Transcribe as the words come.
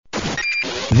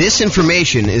This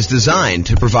information is designed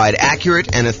to provide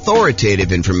accurate and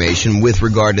authoritative information with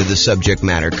regard to the subject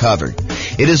matter covered.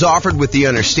 It is offered with the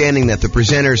understanding that the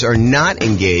presenters are not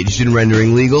engaged in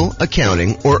rendering legal,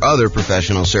 accounting, or other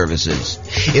professional services.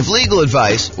 If legal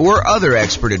advice or other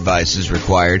expert advice is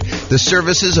required, the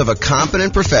services of a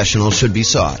competent professional should be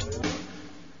sought.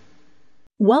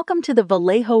 Welcome to the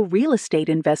Vallejo Real Estate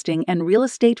Investing and Real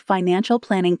Estate Financial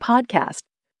Planning Podcast.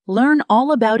 Learn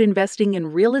all about investing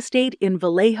in real estate in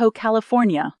Vallejo,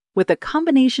 California, with a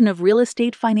combination of real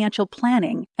estate financial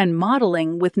planning and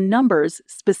modeling with numbers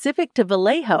specific to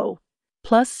Vallejo,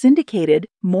 plus syndicated,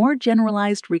 more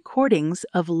generalized recordings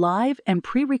of live and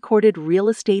pre-recorded real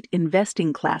estate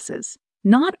investing classes,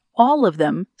 not all of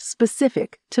them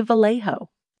specific to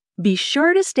Vallejo. Be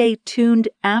sure to stay tuned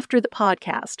after the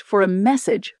podcast for a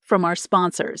message from our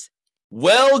sponsors.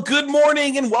 Well, good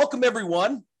morning and welcome,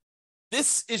 everyone.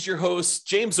 This is your host,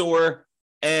 James Orr,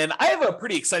 and I have a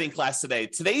pretty exciting class today.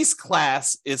 Today's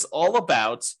class is all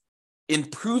about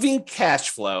improving cash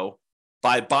flow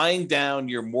by buying down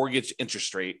your mortgage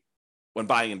interest rate when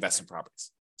buying investment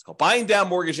properties. It's called Buying Down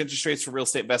Mortgage Interest Rates for Real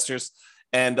Estate Investors.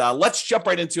 And let's jump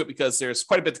right into it because there's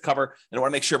quite a bit to cover, and I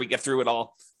want to make sure we get through it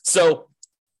all. So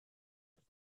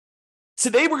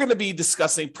today we're going to be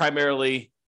discussing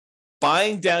primarily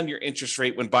buying down your interest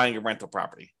rate when buying a rental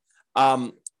property.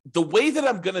 The way that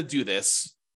I'm going to do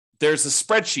this, there's a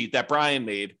spreadsheet that Brian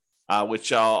made,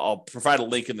 which I'll provide a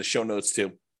link in the show notes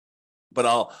to.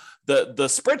 But the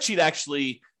spreadsheet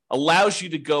actually allows you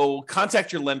to go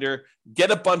contact your lender,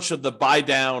 get a bunch of the buy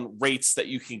down rates that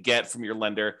you can get from your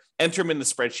lender, enter them in the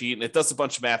spreadsheet, and it does a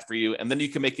bunch of math for you. And then you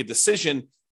can make a decision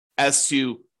as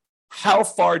to how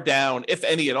far down, if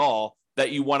any at all, that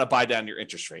you want to buy down your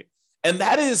interest rate. And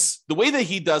that is the way that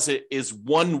he does it is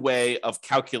one way of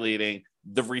calculating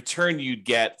the return you'd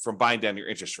get from buying down your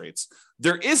interest rates.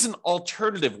 There is an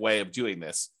alternative way of doing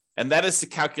this, and that is to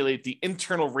calculate the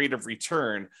internal rate of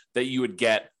return that you would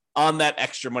get on that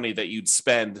extra money that you'd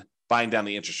spend buying down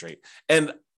the interest rate.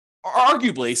 And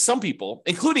arguably, some people,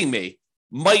 including me,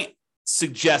 might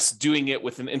suggest doing it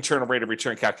with an internal rate of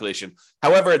return calculation.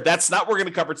 However, that's not what we're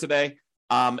going to cover today.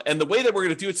 And the way that we're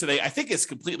going to do it today, I think is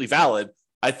completely valid.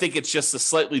 I think it's just a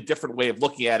slightly different way of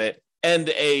looking at it and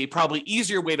a probably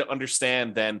easier way to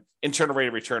understand than internal rate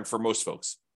of return for most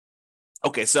folks.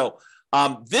 Okay, so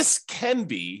this can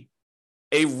be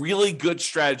a really good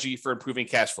strategy for improving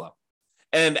cash flow.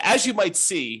 And as you might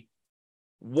see,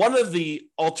 one of the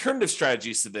alternative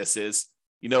strategies to this is,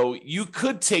 you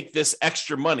could take this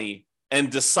extra money and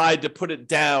decide to put it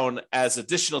down as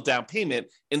additional down payment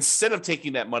instead of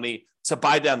taking that money to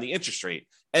buy down the interest rate.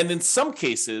 And in some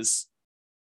cases,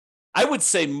 I would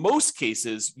say most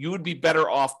cases, you would be better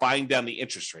off buying down the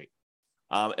interest rate.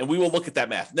 And we will look at that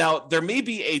math. Now, there may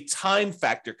be a time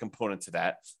factor component to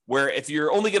that, where if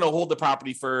you're only going to hold the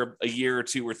property for a year or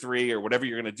two or three or whatever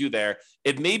you're going to do there,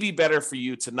 it may be better for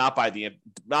you to not buy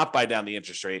down the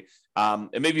interest rate.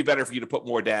 It may be better for you to put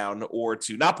more down or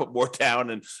to not put more down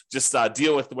and just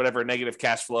deal with whatever negative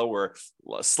cash flow or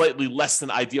slightly less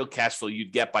than ideal cash flow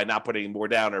you'd get by not putting more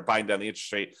down or buying down the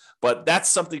interest rate. But that's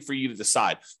something for you to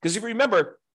decide. Because if you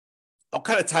remember, I'll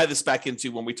kind of tie this back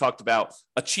into when we talked about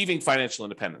achieving financial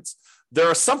independence. There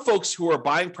are some folks who are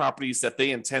buying properties that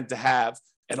they intend to have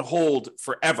and hold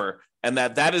forever, and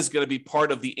that is going to be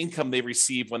part of the income they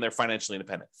receive when they're financially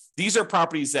independent. These are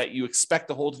properties that you expect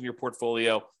to hold in your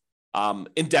portfolio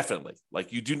indefinitely.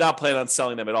 Like you do not plan on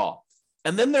selling them at all.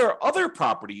 And then there are other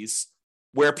properties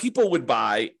where people would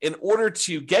buy in order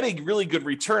to get a really good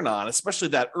return on, especially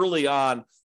that early on,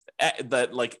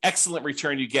 that like excellent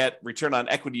return on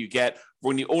equity you get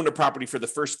when you own a property for the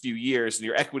first few years and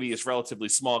your equity is relatively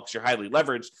small because you're highly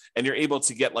leveraged and you're able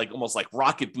to get like almost like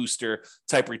rocket booster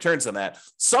type returns on that.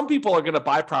 Some people are going to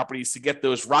buy properties to get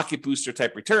those rocket booster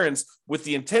type returns with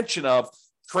the intention of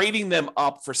trading them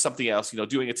up for something else,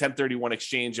 doing a 1031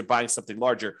 exchange and buying something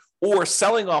larger, or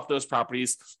selling off those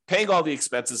properties, paying all the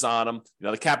expenses on them,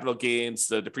 the capital gains,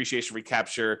 the depreciation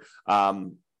recapture,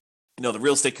 the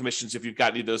real estate commissions, if you've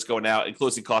got any of those going out, and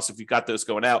closing costs, if you've got those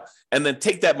going out, and then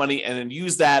take that money and then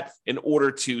use that in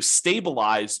order to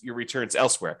stabilize your returns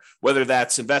elsewhere, whether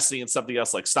that's investing in something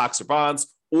else like stocks or bonds,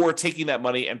 or taking that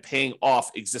money and paying off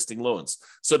existing loans.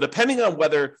 So depending on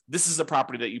whether this is a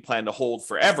property that you plan to hold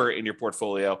forever in your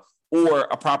portfolio, or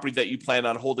a property that you plan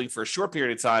on holding for a short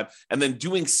period of time and then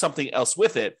doing something else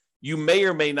with it, you may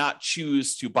or may not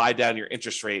choose to buy down your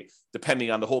interest rate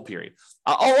depending on the hold period.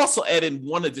 I'll also add in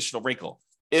one additional wrinkle.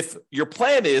 If your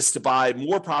plan is to buy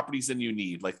more properties than you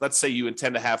need, like let's say you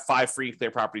intend to have 5 free and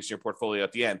clear properties in your portfolio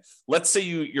at the end. Let's say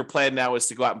your plan now is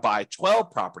to go out and buy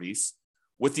 12 properties.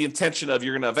 with the intention of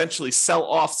you're going to eventually sell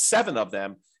off 7 of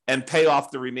them and pay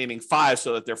off the remaining 5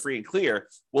 so that they're free and clear.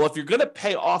 Well, if you're going to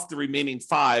pay off the remaining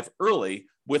 5 early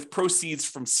with proceeds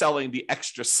from selling the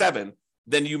extra 7,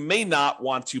 then you may not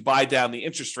want to buy down the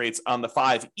interest rates on the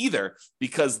 5 either,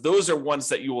 because those are ones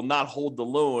that you will not hold the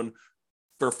loan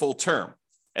for full term.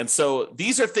 And so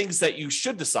these are things that you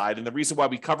should decide. And the reason why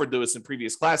we covered those in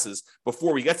previous classes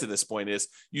before we get to this point is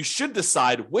you should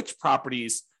decide which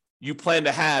properties you plan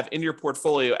to have in your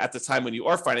portfolio at the time when you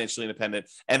are financially independent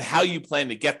and how you plan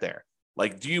to get there.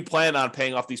 Like, do you plan on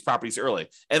paying off these properties early?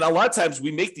 And a lot of times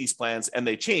we make these plans and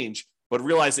they change, but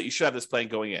realize that you should have this plan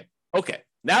going in. Okay,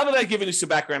 now that I've given you some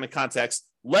background and context,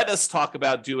 let us talk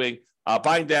about doing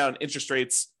buying down interest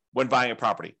rates when buying a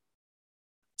property.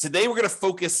 Today, we're going to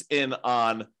focus in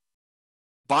on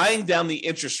buying down the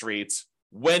interest rates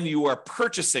when you are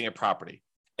purchasing a property.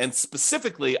 And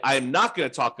specifically, I am not going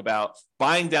to talk about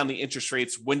buying down the interest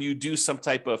rates when you do some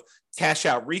type of cash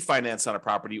out refinance on a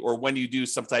property, or when you do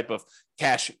some type of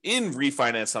cash in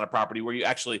refinance on a property where you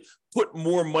actually put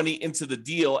more money into the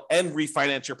deal and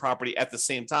refinance your property at the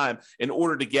same time in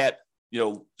order to get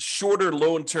shorter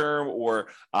loan term or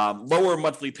lower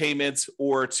monthly payments,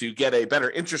 or to get a better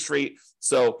interest rate.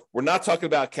 So we're not talking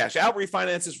about cash out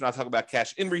refinances. We're not talking about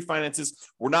cash in refinances.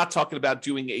 We're not talking about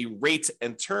doing a rate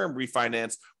and term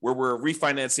refinance where we're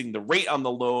refinancing the rate on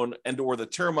the loan and or the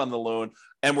term on the loan.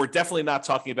 And we're definitely not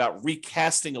talking about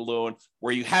recasting a loan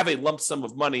where you have a lump sum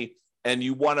of money and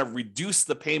you want to reduce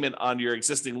the payment on your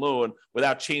existing loan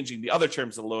without changing the other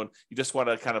terms of the loan. You just want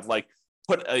to kind of like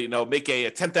make a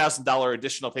 $10,000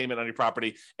 additional payment on your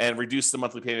property and reduce the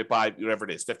monthly payment by whatever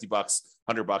it is, $50,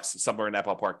 $100, somewhere in that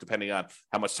ballpark, depending on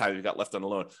how much time you've got left on the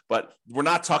loan. But we're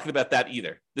not talking about that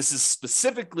either. This is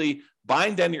specifically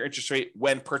buying down your interest rate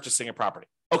when purchasing a property.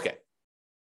 Okay.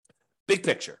 Big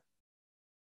picture.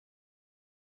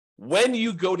 When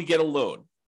you go to get a loan,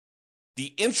 the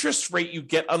interest rate you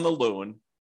get on the loan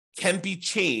can be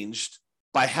changed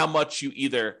by how much you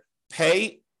either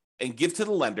pay and give to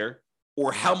the lender,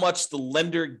 or how much the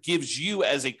lender gives you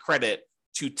as a credit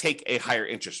to take a higher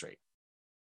interest rate.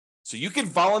 So you can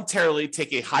voluntarily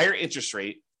take a higher interest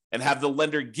rate and have the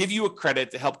lender give you a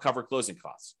credit to help cover closing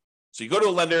costs. So you go to a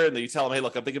lender and then you tell them, hey,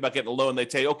 look, I'm thinking about getting a loan. They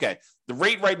tell you, okay, the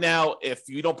rate right now, if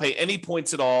you don't pay any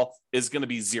points at all, is going to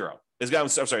be 0. It's going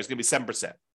to be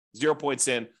 7%. 0 points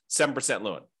in, 7%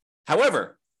 loan.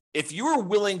 However, if you are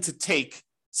willing to take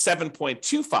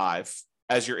 7.25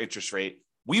 as your interest rate,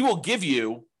 we will give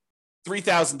you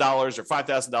 $3,000 or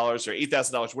 $5,000 or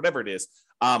 $8,000, whatever it is,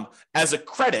 as a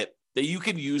credit that you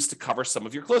can use to cover some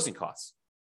of your closing costs.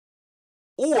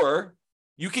 Or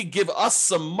you can give us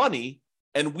some money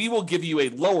and we will give you a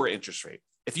lower interest rate.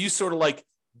 If you sort of like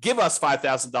give us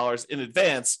 $5,000 in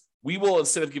advance, we will,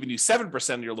 instead of giving you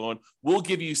 7% of your loan, we'll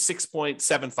give you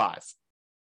 6.75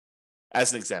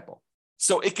 as an example.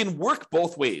 So it can work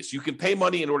both ways. You can pay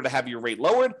money in order to have your rate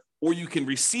lowered, or you can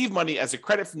receive money as a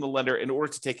credit from the lender in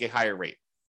order to take a higher rate.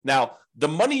 Now, the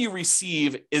money you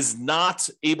receive is not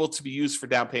able to be used for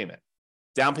down payment.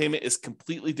 Down payment is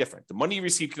completely different. The money you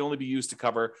receive can only be used to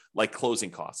cover like closing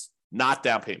costs, not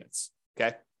down payments.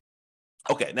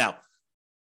 Okay, now,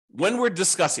 when we're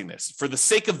discussing this, for the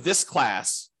sake of this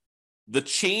class, the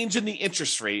change in the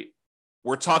interest rate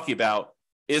we're talking about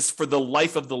is for the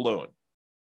life of the loan.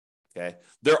 Okay.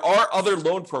 There are other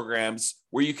loan programs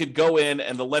where you could go in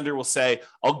and the lender will say,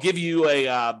 I'll give you a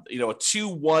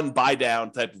 2-1 buy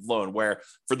down type of loan where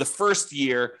for the first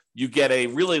year you get a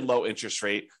really low interest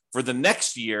rate. For the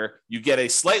next year, you get a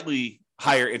slightly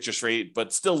higher interest rate,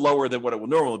 but still lower than what it would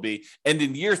normally be. And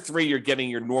in year 3, you're getting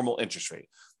your normal interest rate.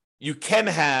 You can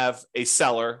have a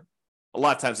seller, a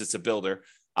lot of times it's a builder,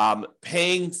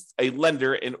 paying a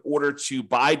lender in order to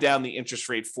buy down the interest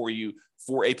rate for you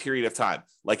for a period of time,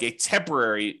 like a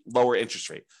temporary lower interest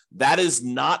rate. That is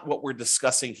not what we're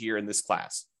discussing here in this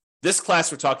class. This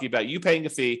class, we're talking about you paying a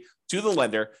fee to the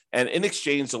lender, and in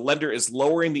exchange, the lender is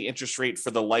lowering the interest rate for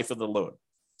the life of the loan.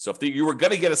 So if you were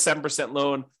going to get a 7%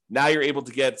 loan, now you're able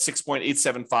to get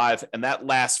 6.875, and that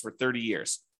lasts for 30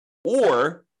 years.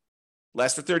 Or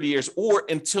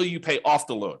until you pay off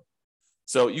the loan.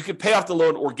 So you can pay off the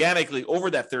loan organically over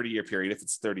that 30-year period if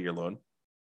it's a 30-year loan.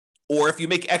 Or if you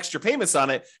make extra payments on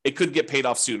it, it could get paid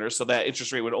off sooner. So that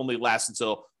interest rate would only last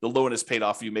until the loan is paid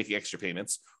off for you making extra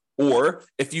payments. Or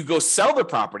if you go sell the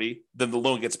property, then the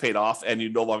loan gets paid off and you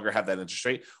no longer have that interest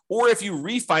rate. Or if you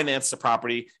refinance the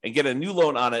property and get a new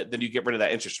loan on it, then you get rid of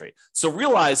that interest rate. So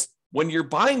realize when you're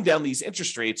buying down these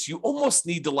interest rates, you almost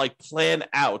need to like plan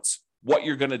out what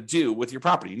you're going to do with your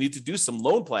property. You need to do some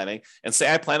loan planning and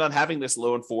say, I plan on having this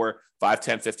loan for 5,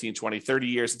 10, 15, 20, 30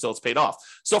 years until it's paid off.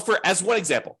 So as one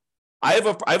example, I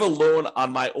have a loan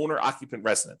on my owner occupant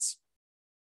residence,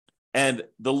 and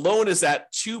the loan is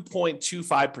at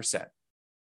 2.25%.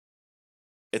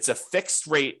 It's a fixed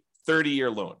rate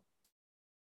 30-year loan.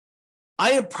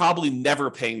 I am probably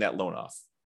never paying that loan off.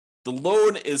 The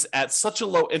loan is at such a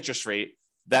low interest rate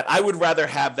that I would rather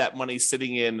have that money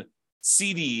sitting in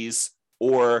CDs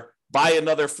or buy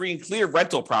another free and clear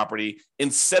rental property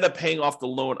instead of paying off the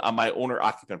loan on my owner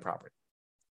occupant property.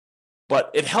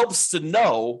 But it helps to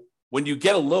know when you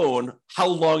get a loan how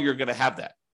long you're going to have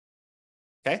that.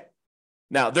 Okay?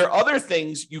 Now, there are other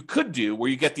things you could do where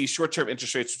you get these short-term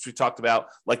interest rates, which we talked about,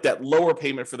 like that lower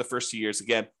payment for the first 2 years.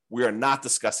 Again, we are not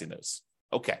discussing those.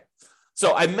 Okay.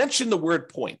 So I mentioned the word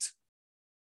point.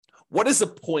 What is a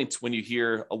point when you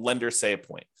hear a lender say a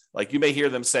point? Like you may hear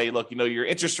them say, look, your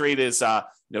interest rate is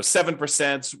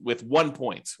 7% with 1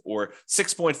 point, or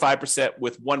 6.5%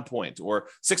 with 1 point, or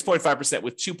 6.5%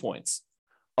 with 2 points.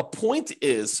 A point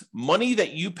is money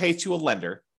that you pay to a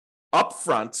lender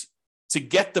upfront to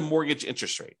get the mortgage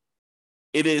interest rate.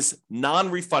 It is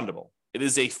non-refundable. It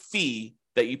is a fee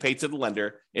that you pay to the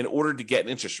lender in order to get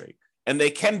an interest rate. And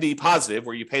they can be positive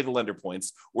where you pay the lender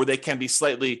points, or they can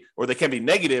be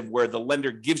negative where the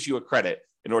lender gives you a credit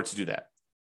in order to do that.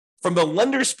 From the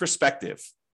lender's perspective,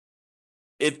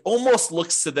 it almost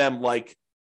looks to them like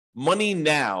money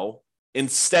now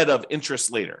instead of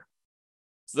interest later.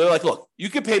 So they're like, look, you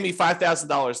can pay me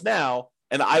 $5,000 now,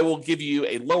 and I will give you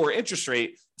a lower interest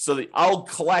rate so that I'll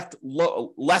collect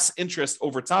less interest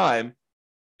over time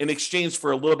in exchange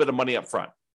for a little bit of money up front.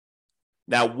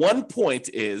 Now, 1 point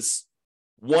is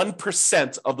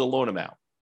 1% of the loan amount.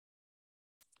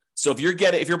 So if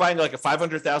you're buying like a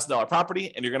 $500,000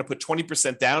 property and you're going to put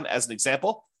 20% down as an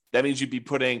example, that means you'd be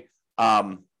putting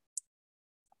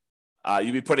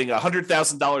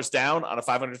 $100,000 down on a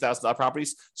 $500,000 property.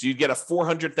 So you get a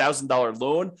 $400,000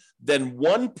 loan. Then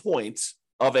 1 point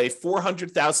of a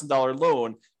 $400,000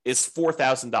 loan is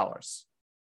 $4,000.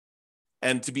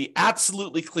 And to be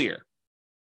absolutely clear,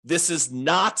 this is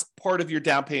not part of your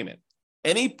down payment.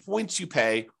 Any points you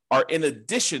pay are in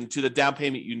addition to the down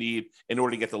payment you need in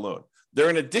order to get the loan.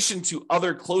 They're in addition to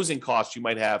other closing costs you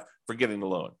might have for getting the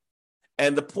loan.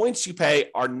 And the points you pay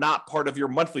are not part of your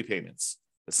monthly payments.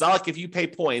 It's not like if you pay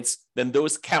points, then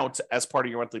those count as part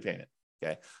of your monthly payment.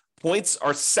 Okay. Points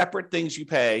are separate things you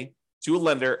pay to a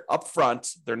lender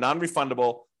upfront. They're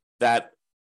non-refundable that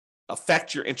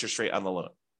affect your interest rate on the loan.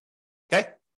 Okay.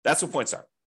 That's what points are.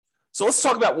 So let's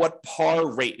talk about what par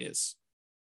rate is.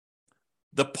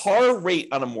 The par rate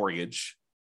on a mortgage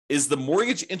is the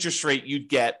mortgage interest rate you'd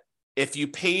get if you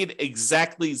paid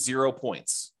exactly 0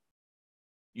 points.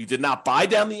 You did not buy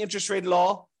down the interest rate at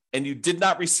all, and you did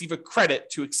not receive a credit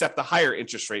to accept a higher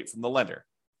interest rate from the lender.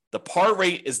 The par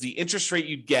rate is the interest rate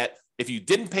you'd get if you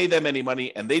didn't pay them any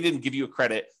money and they didn't give you a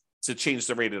credit to change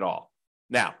the rate at all.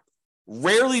 Now,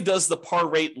 rarely does the par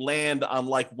rate land on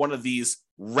like one of these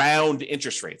round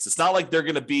interest rates. It's not like they're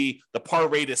going to be the par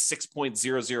rate is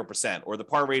 6.00% or the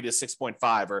par rate is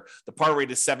 6.5 or the par rate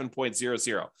is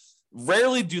 7.00.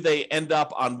 Rarely do they end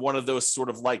up on one of those sort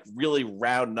of like really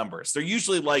round numbers. They're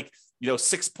usually like,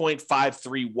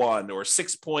 6.531 or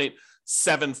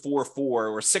 6.744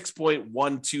 or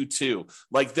 6.122.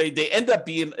 Like they end up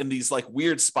being in these like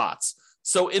weird spots.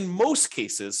 So in most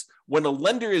cases, when a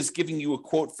lender is giving you a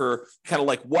quote for kind of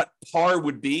like what par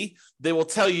would be, they will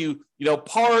tell you,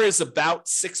 par is about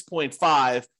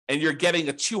 6.5 and you're getting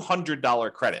a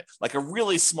 $200 credit, like a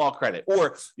really small credit.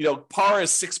 Or, par is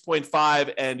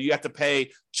 6.5 and you have to pay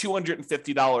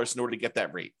 $250 in order to get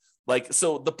that rate. Like,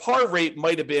 so the par rate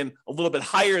might have been a little bit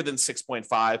higher than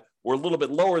 6.5 or a little bit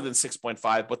lower than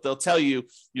 6.5, but they'll tell you,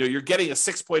 you're getting a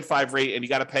 6.5 rate and you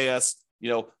got to pay us,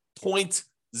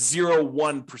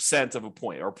 0.01% of a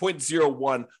point or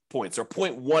 0.01 points or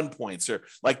 0.1 points, or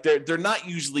like they're not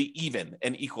usually even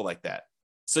and equal like that.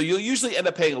 So you'll usually end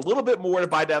up paying a little bit more to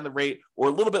buy down the rate or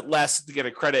a little bit less to get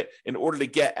a credit in order to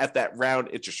get at that round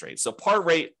interest rate. So par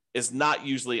rate is not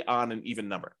usually on an even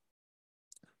number.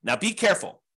 Now be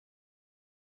careful.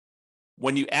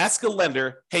 When you ask a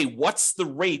lender, hey, what's the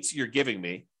rate you're giving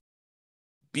me?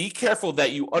 Be careful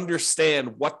that you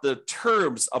understand what the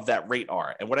terms of that rate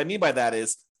are. And what I mean by that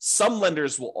is some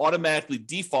lenders will automatically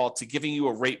default to giving you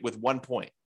a rate with 1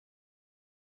 point.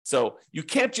 So you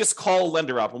can't just call a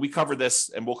lender up, and we cover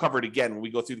this, and we'll cover it again when we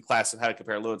go through the class on how to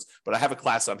compare loans, but I have a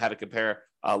class on how to compare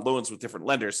loans with different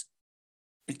lenders.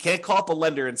 You can't call up a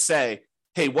lender and say,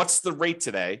 hey, what's the rate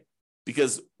today?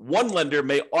 Because one lender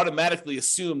may automatically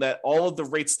assume that all of the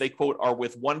rates they quote are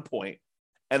with 1 point,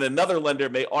 and another lender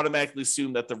may automatically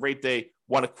assume that the rate they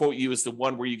want to quote you is the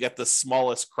one where you get the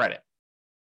smallest credit.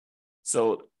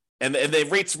 So And the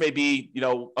rates may be,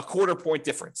 a quarter point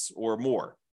difference or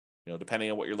more,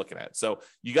 depending on what you're looking at. So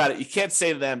you can't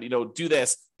say to them, do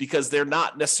this, because they're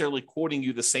not necessarily quoting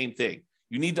you the same thing.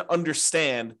 You need to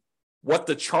understand what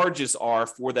the charges are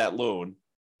for that loan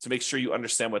to make sure you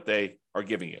understand what they are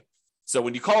giving you. So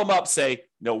when you call them up, say,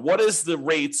 what is the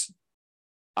rate?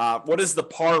 What is the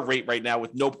par rate right now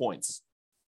with no points?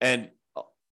 And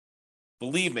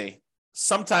believe me,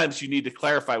 sometimes you need to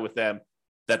clarify with them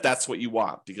that that's what you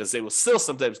want, because they will still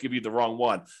sometimes give you the wrong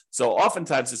one. So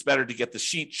oftentimes it's better to get the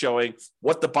sheet showing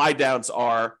what the buy downs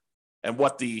are and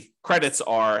what the credits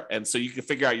are. And so you can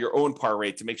figure out your own par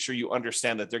rate to make sure you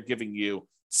understand that they're giving you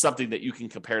something that you can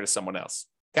compare to someone else.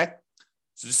 Okay.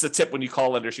 So just a tip when you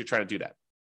call lenders, you're trying to do that.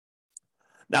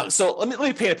 Now, so let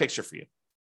me paint a picture for you.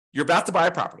 You're about to buy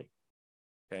a property.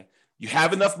 Okay. You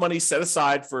have enough money set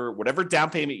aside for whatever down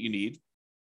payment you need.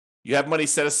 You have money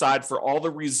set aside for all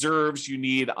the reserves you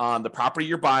need on the property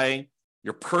you're buying,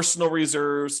 your personal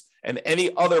reserves, and any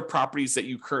other properties that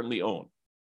you currently own.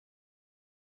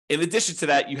 In addition to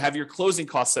that, you have your closing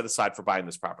costs set aside for buying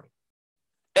this property.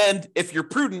 And if you're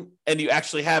prudent and you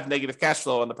actually have negative cash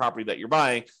flow on the property that you're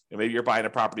buying, and maybe you're buying a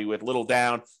property with little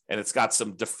down and it's got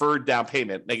some deferred down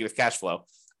payment, negative cash flow,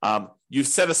 you've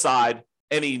set aside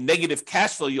any negative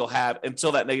cash flow you'll have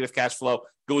until that negative cash flow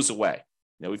goes away.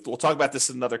 We'll talk about this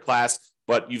in another class,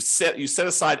 but you set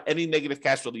aside any negative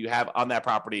cash flow that you have on that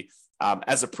property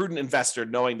as a prudent investor,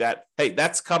 knowing that, hey,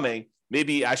 that's coming.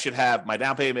 Maybe I should have my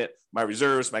down payment, my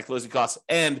reserves, my closing costs,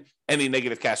 and any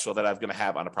negative cash flow that I'm going to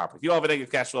have on a property. If you don't have a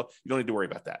negative cash flow, you don't need to worry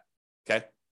about that. Okay.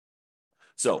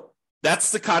 So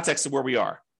that's the context of where we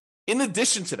are. In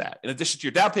addition to that, in addition to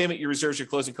your down payment, your reserves, your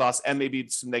closing costs, and maybe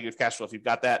some negative cash flow, if you've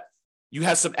got that, you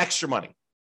have some extra money.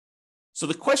 So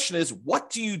the question is, what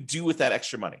do you do with that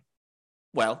extra money?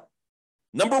 Well,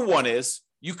 number one is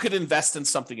you could invest in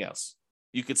something else.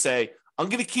 You could say, I'm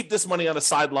going to keep this money on the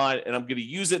sideline and I'm going to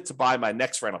use it to buy my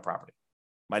next rental property,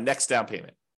 my next down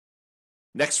payment,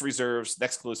 next reserves,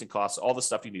 next closing costs, all the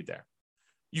stuff you need there.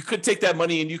 You could take that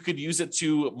money and you could use it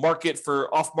to market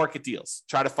for off-market deals.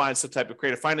 Try to find some type of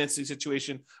creative financing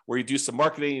situation where you do some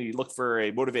marketing and you look for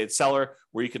a motivated seller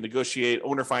where you can negotiate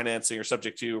owner financing or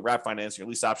subject to wrap financing or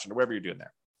lease option or whatever you're doing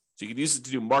there. So you can use it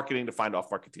to do marketing to find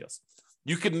off-market deals.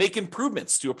 You can make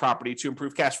improvements to a property to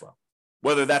improve cash flow,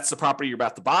 whether that's the property you're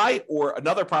about to buy or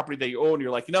another property that you own. You're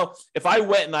like, if I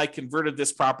went and I converted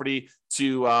this property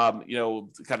to,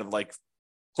 kind of like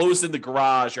closed in the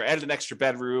garage or added an extra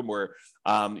bedroom or,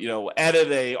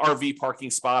 added a RV parking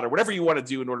spot or whatever you want to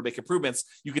do in order to make improvements,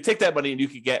 you could take that money and you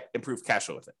could get improved cash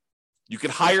flow with it. You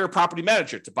could hire a property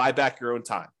manager to buy back your own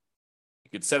time. You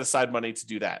could set aside money to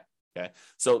do that. Okay.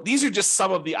 So these are just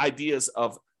some of the ideas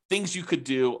of things you could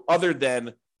do other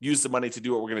than use the money to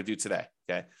do what we're going to do today.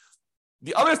 Okay.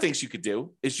 The other things you could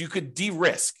do is you could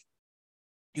de-risk.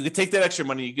 You could take that extra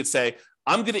money. You could say,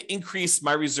 I'm going to increase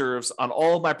my reserves on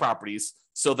all of my properties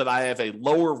so that I have a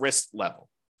lower risk level.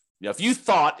 If you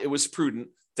thought it was prudent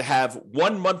to have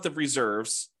 1 month of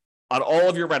reserves on all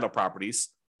of your rental properties,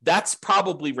 that's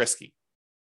probably risky.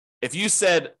 If you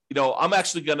said, I'm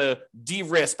actually going to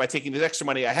de-risk by taking this extra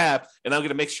money I have, and I'm going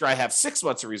to make sure I have 6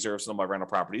 months of reserves on my rental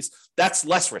properties, that's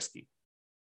less risky.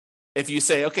 If you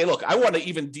say, okay, look, I want to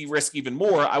even de-risk even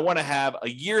more. I want to have a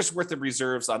year's worth of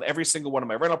reserves on every single one of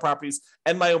my rental properties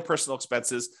and my own personal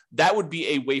expenses. That would be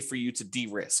a way for you to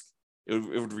de-risk. It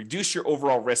would reduce your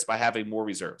overall risk by having more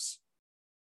reserves.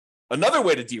 Another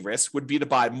way to de-risk would be to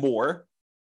buy more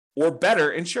or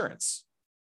better insurance.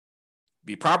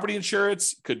 Be property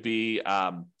insurance, could be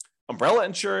umbrella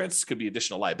insurance, could be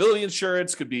additional liability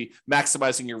insurance, could be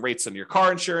maximizing your rates on your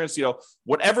car insurance,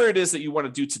 whatever it is that you want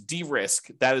to do to de-risk,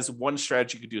 that is one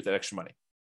strategy you could do with that extra money.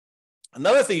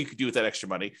 Another thing you could do with that extra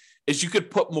money is you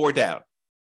could put more down.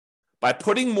 By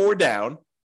putting more down,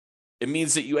 it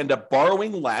means that you end up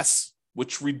borrowing less,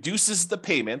 which reduces the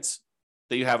payment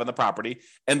that you have on the property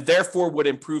and therefore would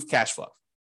improve cash flow.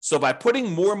 So by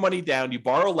putting more money down, you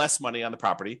borrow less money on the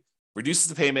property, reduces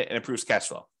the payment and improves cash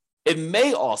flow. It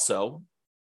may also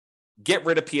get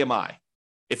rid of PMI.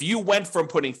 If you went from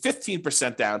putting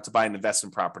 15% down to buy an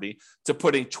investment property to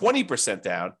putting 20%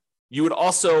 down, you would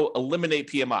also eliminate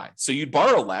PMI. So you'd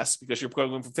borrow less because you're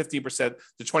going from 15%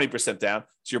 to 20% down.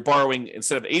 So you're borrowing,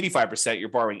 instead of 85%, you're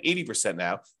borrowing 80%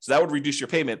 now. So that would reduce your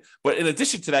payment. But in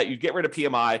addition to that, you'd get rid of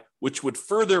PMI, which would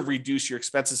further reduce your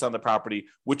expenses on the property,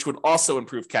 which would also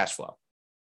improve cash flow.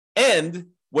 And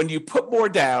when you put more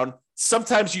down,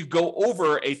 sometimes you go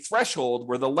over a threshold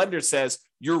where the lender says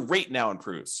your rate now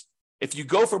improves. If you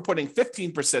go from putting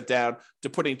 15% down to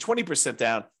putting 20%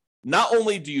 down, not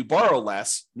only do you borrow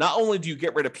less, not only do you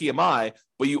get rid of PMI,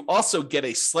 but you also get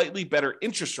a slightly better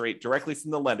interest rate directly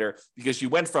from the lender because you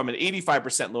went from an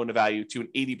 85% loan to value to an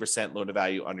 80% loan to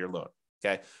value on your loan.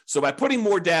 Okay. So by putting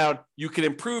more down, you can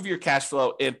improve your cash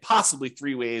flow in possibly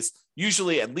 3 ways,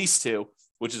 usually at least 2,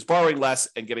 which is borrowing less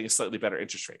and getting a slightly better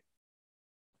interest rate.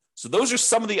 So those are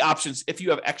some of the options if you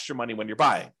have extra money when you're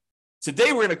buying.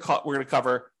 Today, we're going to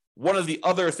cover one of the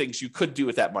other things you could do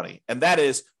with that money, and that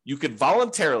is you could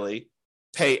voluntarily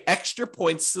pay extra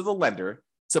points to the lender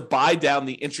to buy down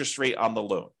the interest rate on the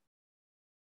loan.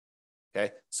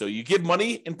 Okay, so you give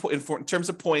money in terms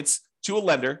of points to a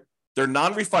lender. They're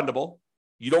non-refundable.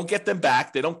 You don't get them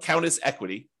back. They don't count as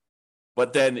equity,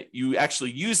 but then you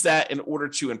actually use that in order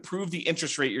to improve the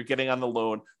interest rate you're getting on the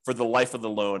loan for the life of the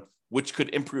loan, which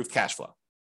could improve cash flow.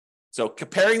 So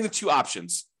comparing the two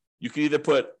options, you can either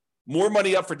put more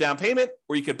money up for down payment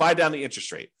or you could buy down the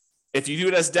interest rate. If you do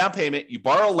it as down payment, you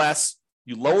borrow less,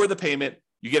 you lower the payment,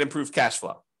 you get improved cash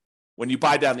flow. When you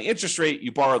buy down the interest rate,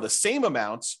 you borrow the same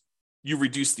amounts, you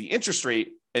reduce the interest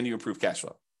rate, and you improve cash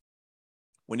flow.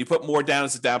 When you put more down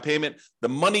as a down payment, the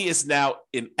money is now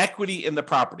in equity in the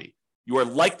property. You are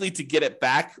likely to get it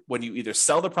back when you either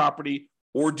sell the property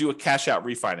or do a cash out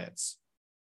refinance.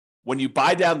 When you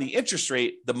buy down the interest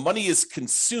rate, the money is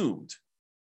consumed.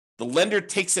 The lender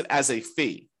takes it as a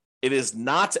fee. It is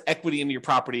not equity in your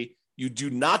property. You do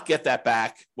not get that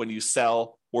back when you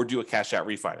sell or do a cash out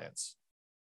refinance.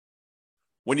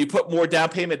 When you put more down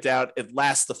payment down, it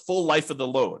lasts the full life of the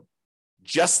loan,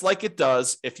 just like it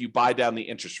does if you buy down the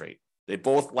interest rate. They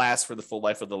both last for the full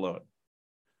life of the loan.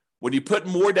 When you put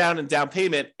more down in down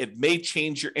payment, it may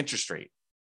change your interest rate.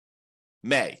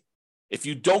 May. If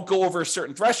you don't go over a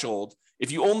certain threshold,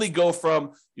 if you only go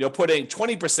from putting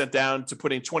 20% down to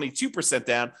putting 22%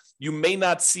 down, you may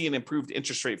not see an improved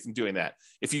interest rate from doing that.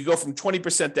 If you go from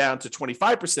 20% down to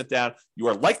 25% down, you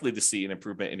are likely to see an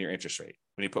improvement in your interest rate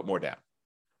when you put more down.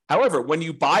 However, when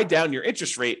you buy down your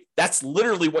interest rate, that's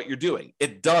literally what you're doing.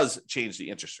 It does change the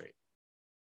interest rate.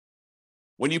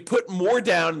 When you put more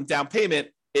down in down payment,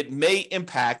 it may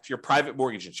impact your private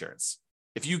mortgage insurance.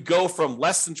 If you go from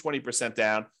less than 20%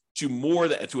 down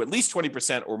to at least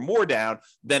 20% or more down,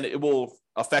 then it will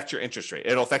affect your interest rate.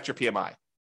 It'll affect your PMI.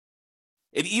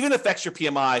 It even affects your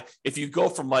PMI if you go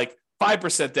from like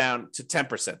 5% down to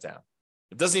 10% down.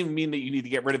 It doesn't even mean that you need to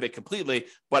get rid of it completely,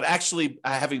 but actually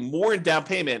having more in down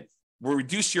payment will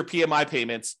reduce your PMI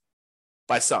payments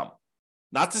by some,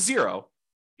 not to zero.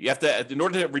 You have to, in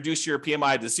order to reduce your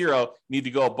PMI to zero, you need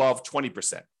to go above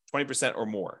 20% or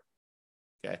more.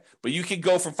 Okay, but you can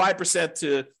go from 5%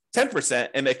 to 10%,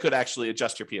 and it could actually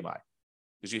adjust your PMI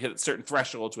because you hit certain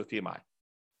thresholds with PMI.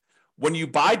 When you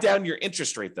buy down your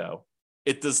interest rate, though,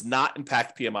 it does not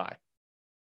impact PMI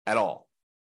at all.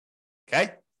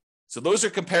 Okay, so those are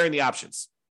comparing the options.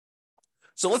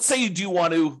 So let's say you do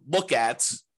want to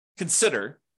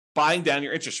consider buying down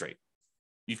your interest rate.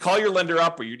 You call your lender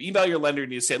up or you email your lender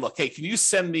and you say, look, hey, can you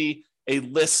send me a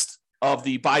list of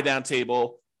the buy down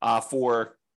table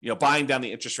for buying down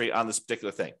the interest rate on this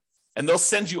particular thing? And they'll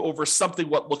send you over something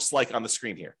what looks like on the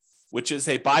screen here, which is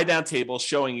a buy down table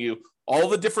showing you all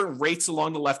the different rates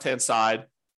along the left-hand side.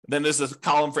 Then there's a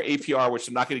column for APR, which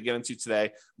I'm not going to get into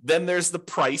today. Then there's the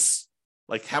price,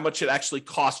 like how much it actually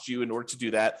cost you in order to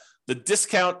do that. The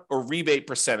discount or rebate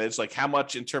percentage, like how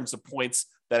much in terms of points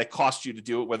that it cost you to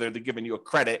do it, whether they're giving you a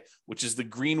credit, which is the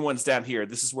green ones down here.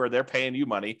 This is where they're paying you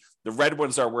money. The red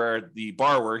ones are where the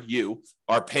borrower, you,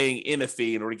 are paying in a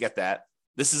fee in order to get that.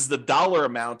 This is the dollar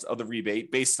amount of the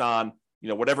rebate based on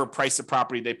whatever price of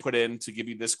property they put in to give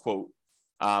you this quote,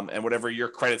 and whatever your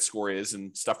credit score is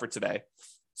and stuff for today.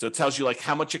 So it tells you like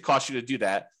how much it costs you to do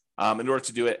that in order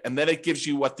to do it. And then it gives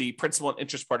you what the principal and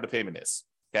interest part of the payment is.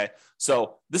 Okay.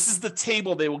 So this is the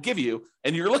table they will give you.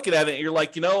 And you're looking at it and you're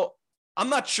like, I'm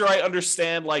not sure I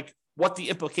understand like what the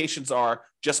implications are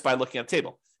just by looking at the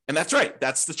table. And that's right.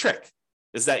 That's the trick,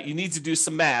 is that you need to do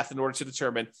some math in order to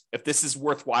determine if this is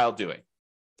worthwhile doing.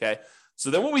 Okay.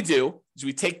 So then what we do is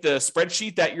we take the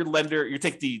spreadsheet that you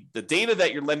take the data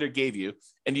that your lender gave you,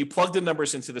 and you plug the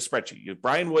numbers into the spreadsheet. You have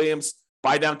Brian Williams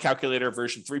buy down calculator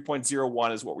version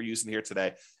 3.01 is what we're using here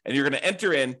today. And you're going to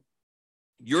enter in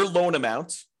your loan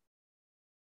amount,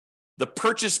 the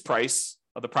purchase price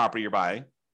of the property you're buying,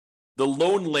 the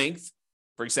loan length,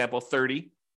 for example,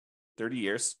 30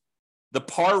 years, the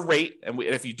par rate. And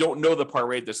if you don't know the par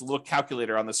rate, there's a little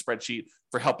calculator on the spreadsheet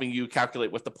for helping you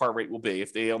calculate what the par rate will be.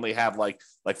 If they only have like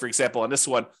for example, on this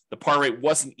one, the par rate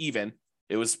wasn't even.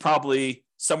 It was probably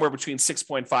somewhere between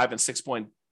 6.5 and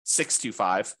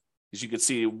 6.625. As you can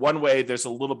see, one way there's a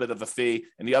little bit of a fee,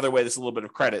 and the other way there's a little bit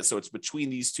of credit. So it's between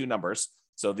these two numbers.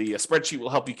 So the spreadsheet will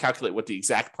help you calculate what the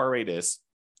exact par rate is.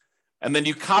 And then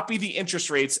you copy the interest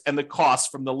rates and the costs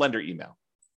from the lender email.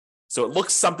 So it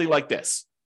looks something like this.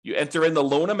 You enter in the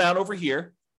loan amount over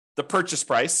here, the purchase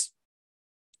price,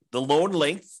 the loan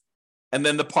length, and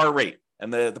then the par rate.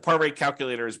 And the par rate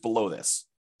calculator is below this.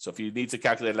 So if you need to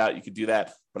calculate it out, you can do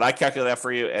that. But I calculate that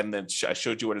for you, and then I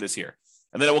showed you what it is here.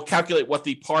 And then it will calculate what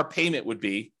the par payment would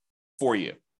be for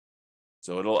you.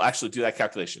 So it'll actually do that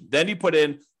calculation. Then you put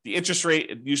in the interest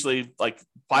rate. It usually like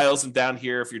files them down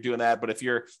here if you're doing that. But if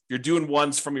you're doing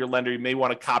ones from your lender, you may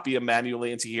want to copy them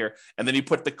manually into here. And then you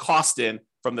put the cost in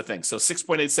from the thing. So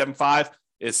 6.875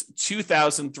 is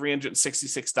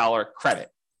 $2,366 credit.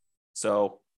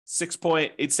 So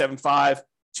 6.875,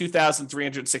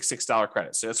 $2,366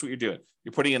 credit. So that's what you're doing.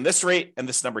 You're putting in this rate and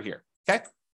this number here. Okay.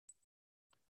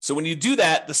 So when you do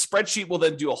that, the spreadsheet will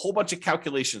then do a whole bunch of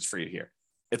calculations for you here.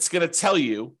 It's going to tell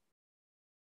you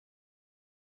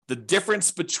the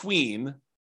difference between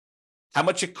how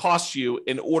much it costs you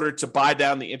in order to buy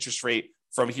down the interest rate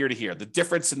from here to here, the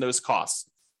difference in those costs.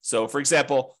 So for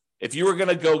example, if you were going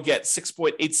to go get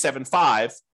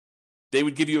 6.875, they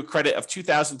would give you a credit of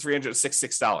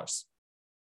 $2,366.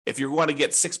 If you want to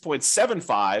get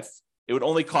 6.75, it would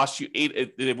only cost you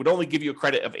it would only give you a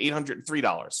credit of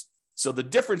 $803. So the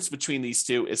difference between these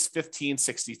two is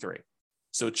 $1,563.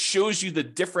 So it shows you the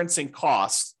difference in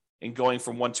cost in going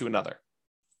from one to another.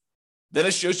 Then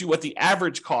it shows you what the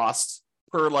average cost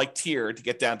per like tier to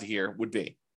get down to here would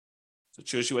be. So it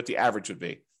shows you what the average would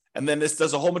be. And then this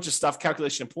does a whole bunch of stuff,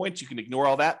 calculation of points. You can ignore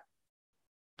all that.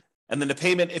 And then the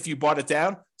payment, if you bought it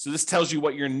down. So this tells you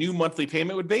what your new monthly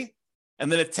payment would be.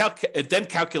 And then it then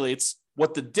calculates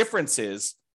what the difference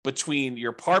is between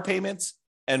your par payments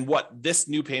and what this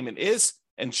new payment is,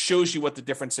 and shows you what the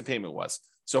difference in payment was.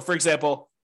 So for example,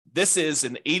 this is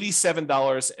an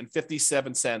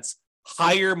 $87.57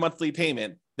 higher monthly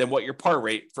payment than what your par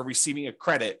rate for receiving a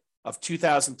credit of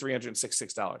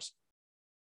 $2,366.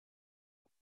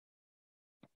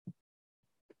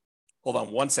 Hold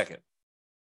on one second.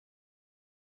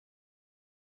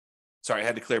 Sorry, I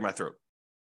had to clear my throat.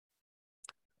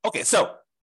 Okay, so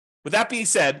with that being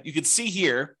said, you can see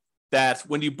here that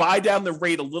when you buy down the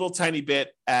rate a little tiny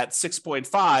bit at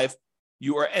 6.5,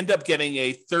 you end up getting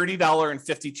a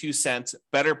 $30.52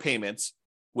 better payment,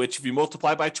 which if you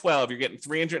multiply by 12, you're getting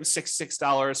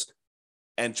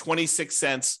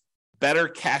 $366.26 better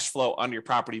cash flow on your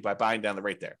property by buying down the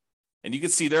rate there. And you can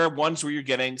see there are ones where you're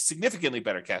getting significantly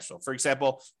better cash flow. For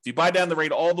example, if you buy down the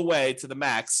rate all the way to the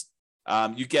max,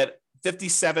 you get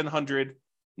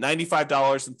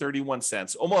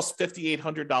 $5,795.31, almost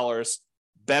 $5,800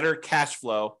 better cash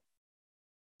flow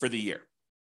for the year.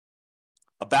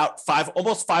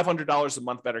 Almost $500 a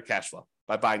month better cash flow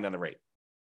by buying down the rate.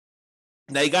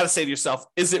 Now you got to say to yourself,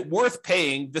 is it worth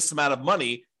paying this amount of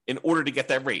money in order to get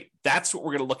that rate? That's what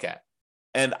we're going to look at.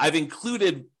 And I've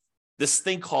included this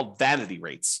thing called vanity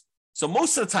rates. So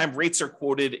most of the time rates are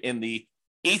quoted in the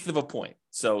eighth of a point.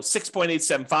 So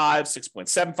 6.875,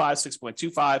 6.75,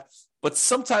 6.25. But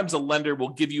sometimes a lender will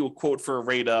give you a quote for a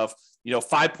rate of,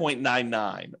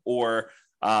 5.99 or,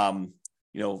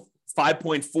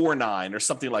 5.49 or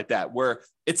something like that, where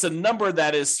it's a number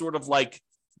that is sort of like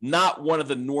not one of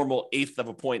the normal eighth of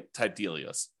a point type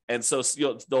deals. And so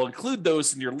they'll include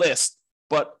those in your list,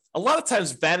 but a lot of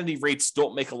times vanity rates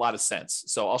don't make a lot of sense.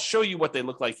 So I'll show you what they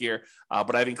look like here,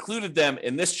 but I've included them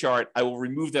in this chart. I will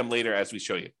remove them later as we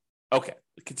show you. Okay,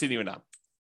 continuing on.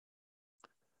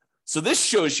 So this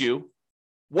shows you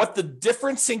what the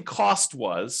difference in cost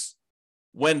was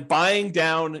when buying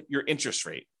down your interest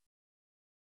rate.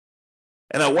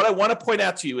 And what I want to point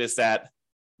out to you is that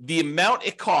the amount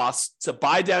it costs to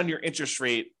buy down your interest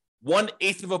rate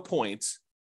 1/8 of a point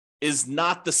is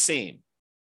not the same.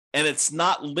 And it's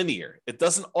not linear. It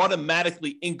doesn't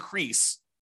automatically increase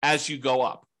as you go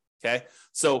up. Okay.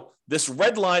 So this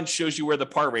red line shows you where the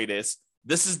par rate is.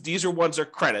 These ones are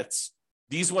credits.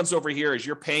 These ones over here is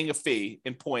you're paying a fee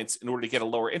in points in order to get a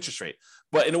lower interest rate.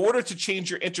 But in order to change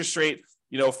your interest rate,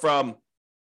 from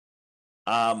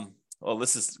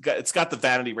it's got the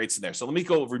vanity rates in there. So let me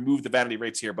go remove the vanity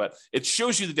rates here, but it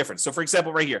shows you the difference. So for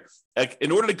example, right here,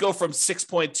 in order to go from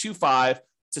 6.25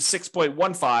 to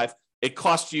 6.15, it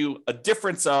costs you a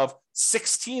difference of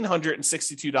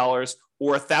 $1,662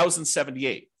 or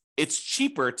 $1,078. It's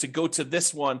cheaper to go to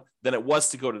this one than it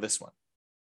was to go to this one.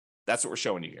 That's what we're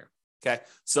showing you here. Okay.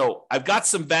 So I've got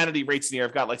some vanity rates in here.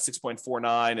 I've got like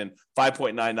 6.49 and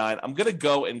 5.99. I'm going to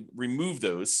go and remove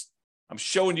those. I'm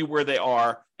showing you where they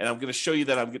are, and I'm going to show you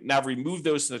that I'm now remove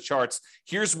those in the charts.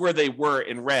 Here's where they were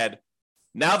in red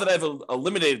Now that I've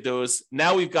eliminated those,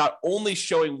 now we've got only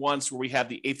showing ones where we have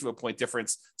the eighth of a point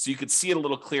difference. So you could see it a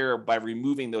little clearer by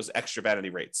removing those extra vanity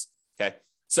rates. Okay.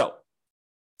 So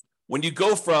when you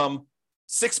go from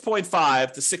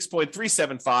 6.5 to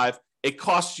 6.375, it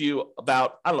costs you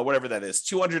about, I don't know, whatever that is,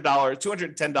 $200,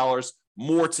 $210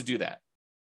 more to do that.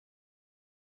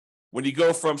 When you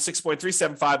go from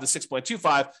 6.375 to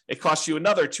 6.25, it costs you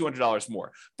another $200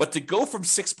 more. But to go from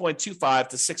 6.25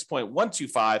 to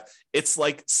 6.125, it's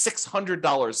like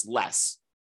 $600 less.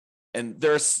 And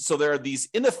there are these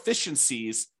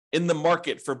inefficiencies in the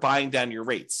market for buying down your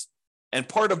rates. And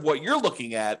part of what you're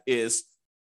looking at is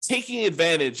taking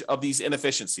advantage of these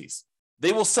inefficiencies.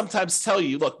 They will sometimes tell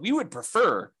you, look, we would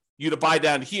prefer you to buy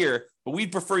down here, but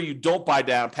we'd prefer you don't buy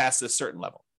down past this certain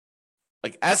level.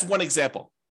 Like as one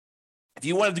example, if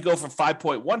you wanted to go from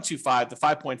 5.125 to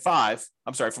 5.5,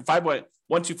 I'm sorry, from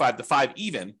 5.125 to 5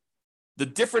 even, the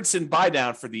difference in buy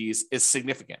down for these is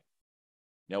significant.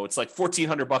 You know, it's like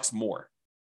 $1,400 more.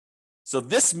 So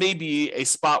this may be a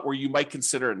spot where you might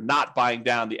consider not buying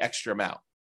down the extra amount.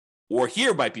 Or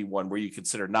here might be one where you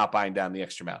consider not buying down the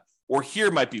extra amount. Or here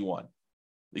might be one.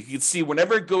 You can see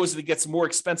whenever it goes and it gets more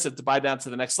expensive to buy down to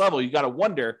the next level, you got to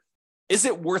wonder, is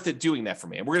it worth it doing that for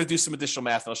me? And we're going to do some additional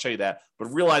math, and I'll show you that.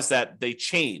 But realize that they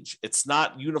change. It's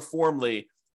not uniformly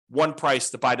one price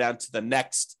to buy down to the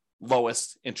next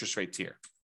lowest interest rate tier.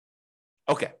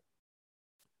 Okay.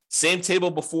 Same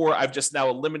table before. I've just now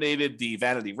eliminated the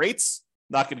vanity rates.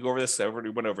 Not going to go over this. I already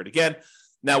went over it again.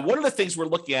 Now, one of the things we're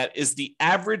looking at is the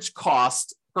average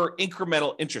cost per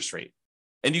incremental interest rate.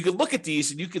 And you can look at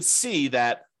these and you can see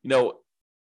that, you know,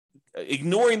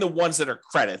 ignoring the ones that are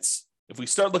credits, if we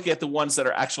start looking at the ones that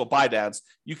are actual buy downs,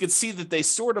 you can see that they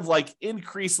sort of like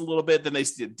increase a little bit, then they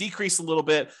decrease a little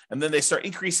bit, and then they start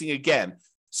increasing again.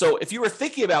 So if you were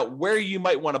thinking about where you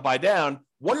might want to buy down,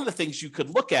 one of the things you could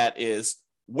look at is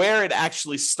where it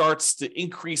actually starts to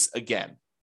increase again.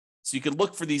 So you can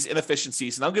look for these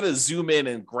inefficiencies, and I'm going to zoom in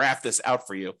and graph this out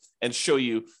for you and show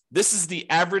you this is the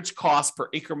average cost per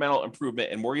incremental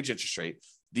improvement in mortgage interest rate,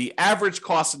 the average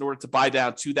cost in order to buy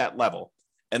down to that level.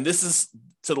 And this is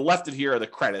to the left of here are the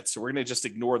credits. So we're going to just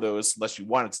ignore those unless you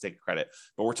wanted to take a credit,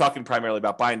 but we're talking primarily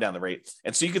about buying down the rate.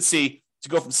 And so you can see to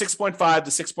go from 6.5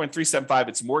 to 6.375,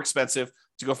 it's more expensive.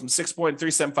 To go from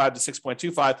 6.375 to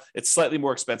 6.25, it's slightly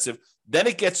more expensive. Then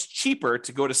it gets cheaper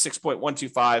to go to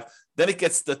 6.125. Then it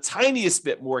gets the tiniest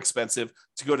bit more expensive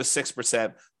to go to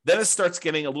 6%. Then it starts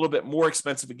getting a little bit more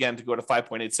expensive again to go to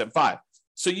 5.875.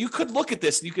 So you could look at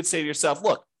this and you could say to yourself,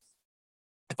 look,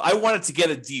 if I wanted to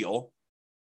get a deal,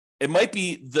 it might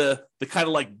be the kind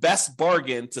of like best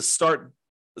bargain to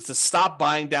stop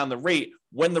buying down the rate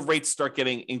when the rates start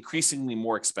getting increasingly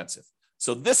more expensive.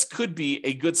 So this could be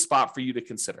a good spot for you to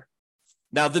consider.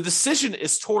 Now, the decision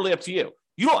is totally up to you.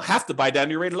 You don't have to buy down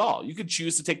your rate at all. You could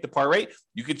choose to take the par rate.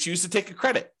 You could choose to take a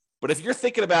credit. But if you're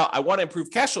thinking about, I want to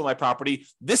improve cash flow on my property,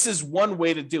 this is one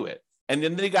way to do it. And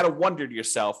then you got to wonder to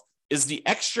yourself, is the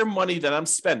extra money that I'm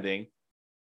spending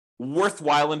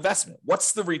worthwhile investment?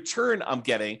 What's the return I'm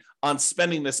getting on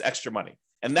spending this extra money?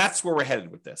 And that's where we're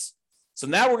headed with this. So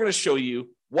now we're going to show you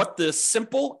what the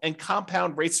simple and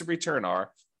compound rates of return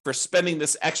are for spending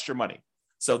this extra money.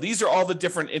 So these are all the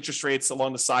different interest rates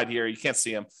along the side here. You can't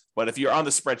see them, but if you're on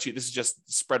the spreadsheet, this is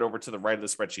just spread over to the right of the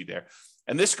spreadsheet there.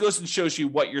 And this goes and shows you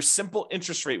what your simple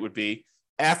interest rate would be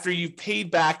after you've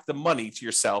paid back the money to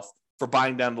yourself for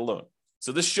buying down the loan.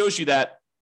 So this shows you that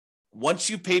once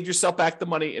you paid yourself back the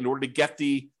money in order to get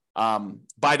the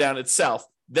buy down itself,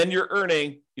 then you're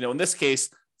earning, in this case,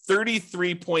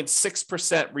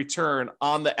 33.6% return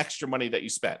on the extra money that you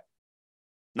spent.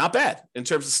 Not bad in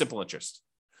terms of simple interest.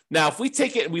 Now, if we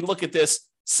take it and we look at this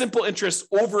simple interest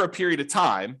over a period of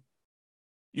time,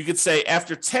 you could say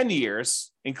after 10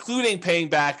 years, including paying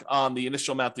back on the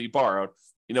initial amount that you borrowed,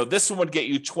 this one would get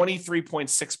you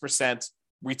 23.6%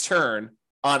 return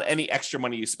on any extra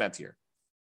money you spent here.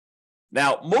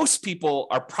 Now, most people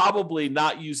are probably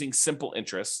not using simple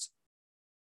interest,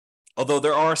 although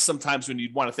there are some times when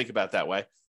you'd want to think about it that way.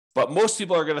 But most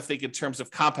people are going to think in terms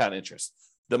of compound interest.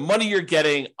 The money you're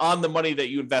getting on the money that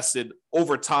you invested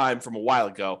over time from a while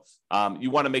ago,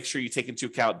 you want to make sure you take into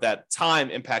account that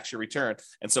time impacts your return.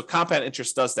 And so compound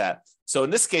interest does that. So in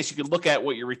this case, you can look at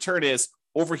what your return is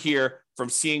over here from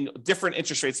seeing different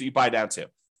interest rates that you buy down to.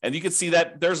 And you can see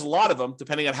that there's a lot of them,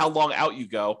 depending on how long out you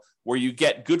go, where you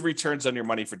get good returns on your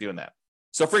money for doing that.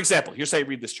 So for example, here's how you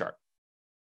read this chart.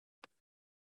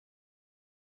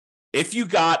 If you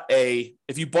bought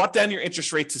down your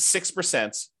interest rate to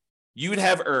 6%, you'd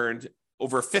have earned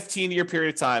over a 15-year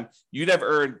period of time, you'd have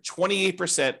earned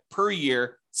 28% per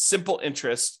year simple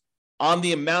interest on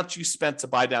the amount you spent to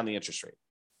buy down the interest rate.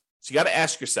 So you got to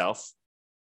ask yourself,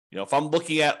 if I'm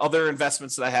looking at other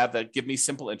investments that I have that give me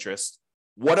simple interest,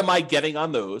 what am I getting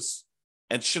on those?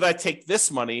 And should I take this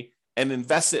money and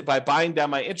invest it by buying down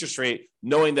my interest rate,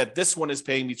 knowing that this one is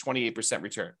paying me 28%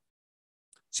 return?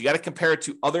 So you got to compare it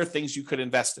to other things you could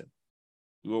invest in.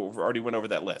 We already went over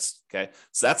that list. Okay.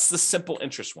 So that's the simple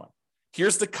interest one.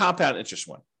 Here's the compound interest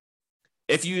one.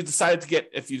 If you decide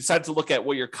to look at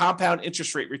what your compound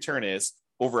interest rate return is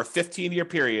over a 15-year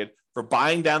period for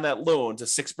buying down that loan to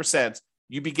 6%,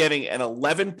 you'd be getting an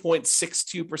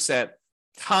 11.62%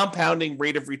 compounding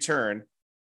rate of return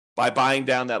by buying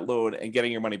down that loan and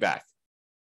getting your money back.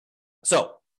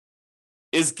 So,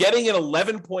 is getting an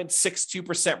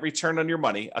 11.62% return on your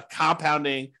money, a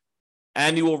compounding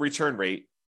annual return rate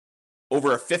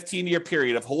over a 15-year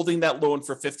period of holding that loan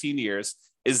for 15 years,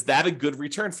 is that a good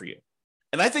return for you?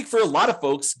 And I think for a lot of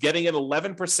folks, getting an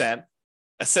 11%,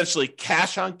 essentially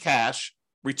cash on cash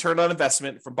return on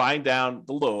investment from buying down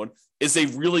the loan is a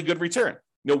really good return.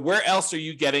 Where else are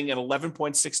you getting an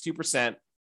 11.62%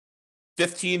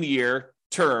 15-year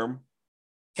term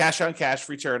cash on cash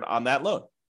return on that loan,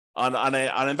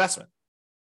 on investment?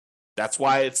 That's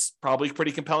why it's probably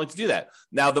pretty compelling to do that.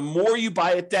 Now, the more you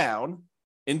buy it down,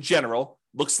 in general,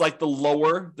 looks like the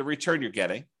lower the return you're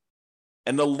getting,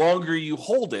 and the longer you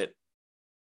hold it,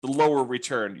 the lower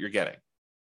return you're getting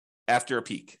after a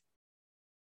peak.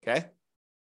 Okay?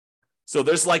 So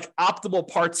there's like optimal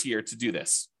parts here to do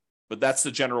this, but that's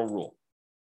the general rule.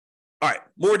 All right,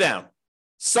 more down.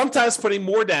 Sometimes putting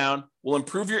more down will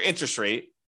improve your interest rate,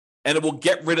 and it will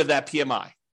get rid of that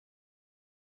PMI.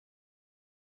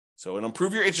 So it'll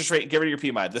improve your interest rate and get rid of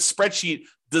your PMI. The spreadsheet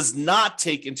does not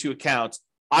take into account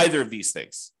either of these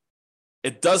things.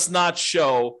 It does not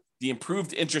show the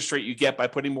improved interest rate you get by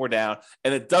putting more down,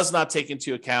 and it does not take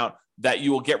into account that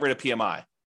you will get rid of PMI.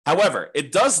 However,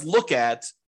 it does look at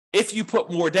if you put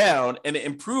more down and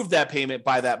improve that payment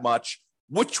by that much,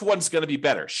 which one's going to be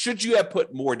better? Should you have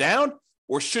put more down,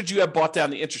 or should you have bought down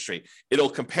the interest rate? It'll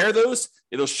compare those.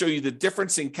 It'll show you the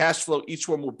difference in cash flow each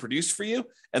one will produce for you.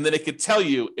 And then it could tell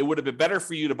you it would have been better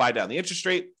for you to buy down the interest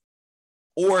rate,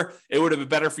 or it would have been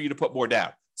better for you to put more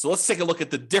down. So let's take a look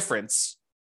at the difference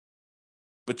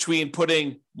between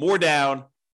putting more down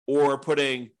or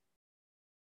buying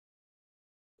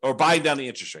down the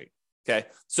interest rate. Okay.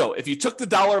 So if you took the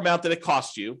dollar amount that it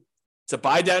cost you to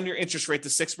buy down your interest rate to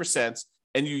 6%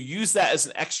 and you use that as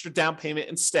an extra down payment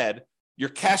instead, your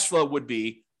cash flow would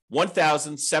be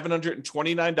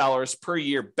 $1,729 per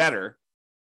year better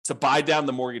to buy down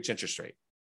the mortgage interest rate.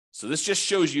 So this just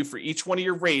shows you for each one of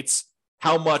your rates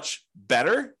how much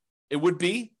better it would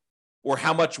be or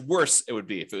how much worse it would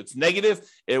be. If it's negative,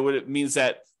 it means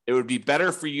that it would be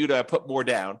better for you to put more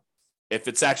down. If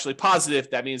it's actually positive,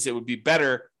 that means it would be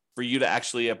better for you to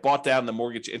actually have bought down the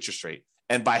mortgage interest rate.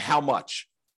 And by how much?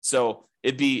 So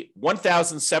it'd be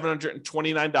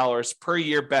 $1,729 per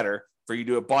year better for you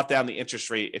to have bought down the interest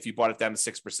rate if you bought it down to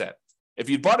 6%. If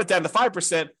you bought it down to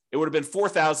 5%, it would have been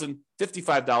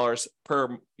 $4,055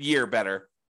 per year better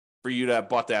for you to have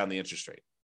bought down the interest rate.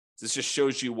 This just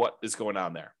shows you what is going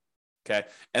on there. Okay.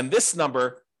 And this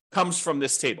number comes from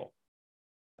this table.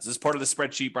 This is part of the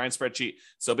spreadsheet, Brian's spreadsheet.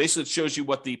 So basically it shows you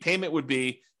what the payment would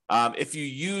be if you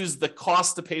use the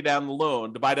cost to pay down the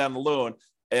loan, to buy down the loan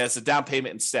as a down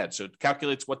payment instead. So it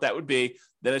calculates what that would be.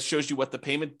 Then it shows you what the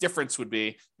payment difference would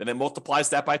be. Then it multiplies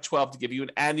that by 12 to give you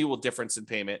an annual difference in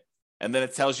payment. And then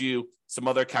it tells you some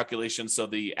other calculations. So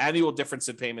the annual difference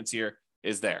in payments here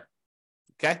is there.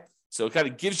 Okay. So it kind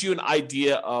of gives you an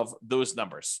idea of those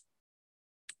numbers.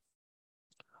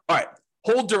 All right.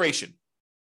 Hold duration.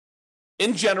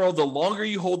 In general, the longer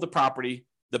you hold the property,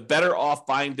 the better off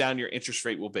buying down your interest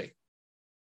rate will be.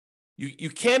 You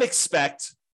can't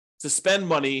expect to spend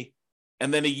money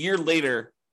and then a year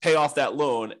later pay off that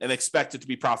loan and expect it to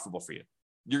be profitable for you.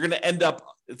 You're going to end up,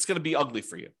 it's going to be ugly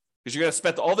for you because you're going to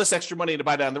spend all this extra money to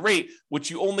buy down the rate, which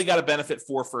you only got a benefit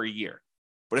for a year.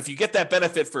 But if you get that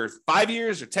benefit for 5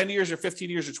 years or 10 years or 15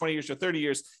 years or 20 years or 30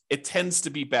 years, it tends to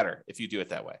be better if you do it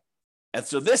that way. And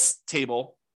so this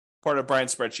table, part of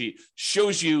Brian's spreadsheet,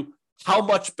 shows you how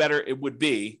much better it would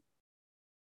be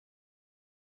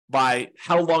by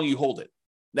how long you hold it.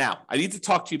 Now, I need to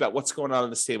talk to you about what's going on in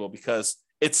this table because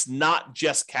it's not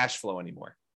just cash flow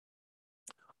anymore.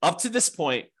 Up to this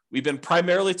point, we've been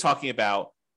primarily talking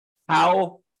about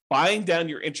how buying down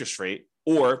your interest rate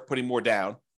or putting more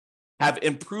down have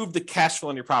improved the cash flow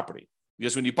on your property.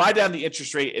 Because when you buy down the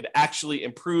interest rate, it actually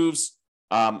improves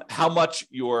how much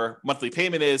your monthly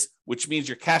payment is, which means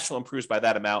your cash flow improves by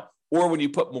that amount. Or when you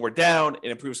put more down,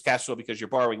 it improves cash flow because you're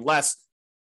borrowing less,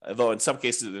 although in some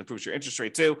cases it improves your interest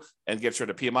rate too and gets rid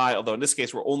of PMI. Although in this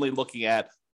case, we're only looking at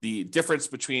the difference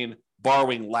between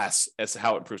borrowing less as to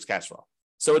how it improves cash flow.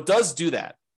 So it does do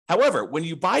that. However, when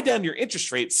you buy down your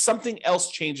interest rate, something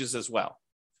else changes as well.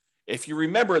 If you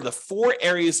remember the 4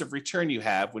 areas of return you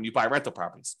have when you buy rental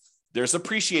properties, there's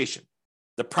appreciation.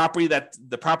 The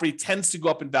property tends to go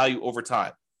up in value over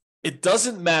time. It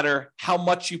doesn't matter how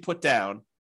much you put down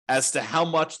as to how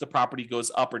much the property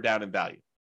goes up or down in value.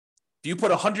 If you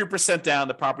put 100% down,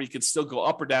 the property can still go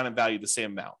up or down in value the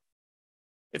same amount.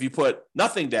 If you put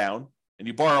nothing down and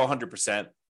you borrow 100%,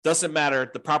 doesn't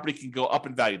matter. The property can go up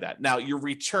in value that. Now, your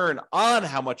return on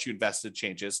how much you invested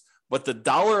changes, but the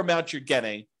dollar amount you're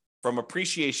getting from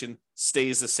appreciation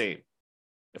stays the same.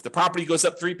 If the property goes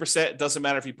up 3%, it doesn't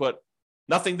matter if you put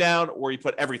nothing down or you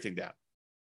put everything down.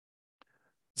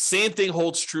 Same thing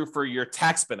holds true for your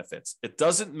tax benefits. It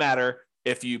doesn't matter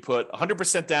if you put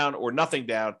 100% down or nothing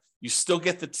down, you still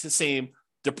get the same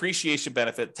depreciation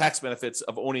benefit, tax benefits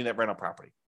of owning that rental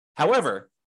property. However,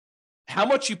 how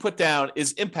much you put down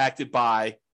is impacted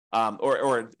by,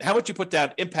 or how much you put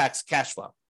down impacts cash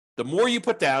flow. The more you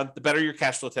put down, the better your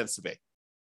cash flow tends to be.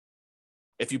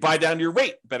 If you buy down your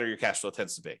rate, the better your cash flow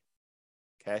tends to be.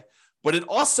 Okay. But it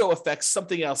also affects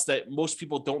something else that most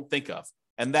people don't think of,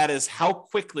 and that is how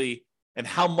quickly and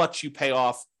how much you pay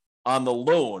off on the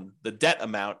loan, the debt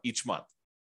amount each month.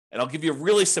 And I'll give you a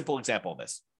really simple example of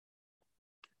this.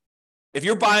 If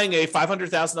you're buying a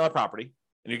 $500,000 property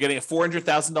and you're getting a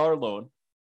 $400,000 loan,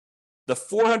 the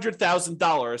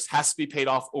 $400,000 has to be paid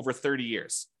off over 30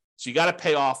 years. So you got to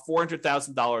pay off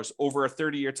 $400,000 over a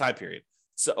 30-year time period.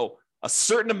 So a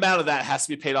certain amount of that has to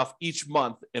be paid off each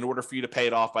month in order for you to pay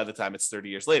it off by the time it's 30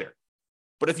 years later.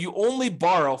 But if you only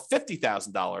borrow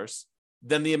 $50,000,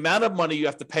 then the amount of money you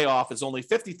have to pay off is only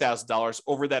 $50,000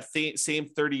 over that same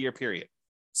 30-year period.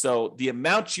 So the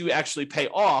amount you actually pay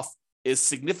off is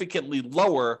significantly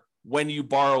lower when you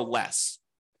borrow less.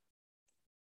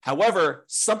 However,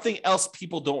 something else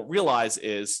people don't realize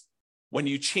is when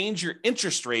you change your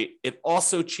interest rate, it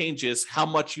also changes how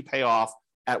much you pay off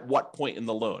at what point in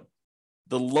the loan.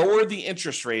 The lower the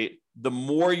interest rate, the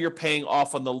more you're paying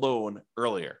off on the loan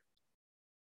earlier.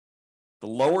 The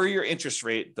lower your interest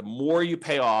rate, the more you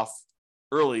pay off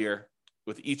earlier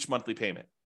with each monthly payment.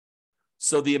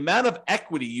 So the amount of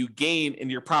equity you gain in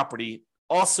your property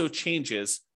also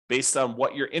changes based on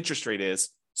what your interest rate is.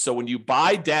 So when you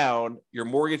buy down your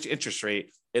mortgage interest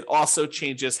rate, it also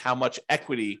changes how much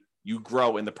equity you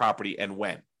grow in the property and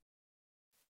when.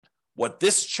 What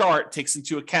this chart takes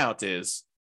into account is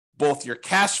both your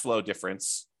cash flow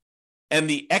difference and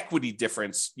the equity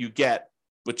difference you get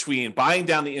between buying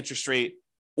down the interest rate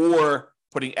or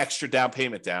putting extra down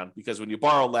payment down, because when you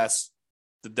borrow less,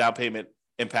 the down payment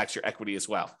impacts your equity as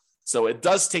well. So it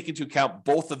does take into account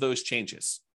both of those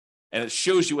changes, and it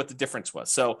shows you what the difference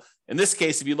was. So in this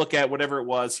case, if you look at whatever it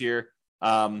was here,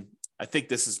 I think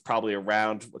this is probably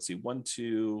around, 1,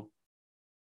 2,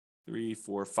 3,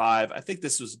 4, 5. I think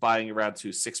this was buying around to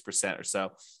 6% or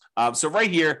so. So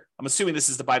right here, I'm assuming this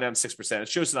is the buy down 6%. It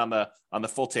shows it on the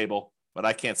full table, but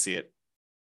I can't see it.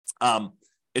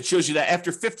 It shows you that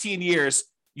after 15 years,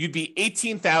 you'd be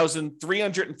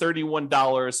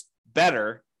 $18,331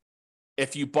 better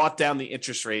if you bought down the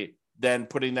interest rate than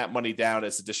putting that money down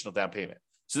as additional down payment.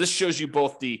 So this shows you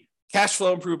both the cash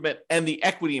flow improvement and the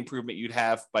equity improvement you'd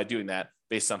have by doing that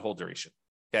based on hold duration.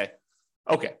 Okay.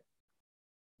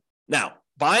 Now,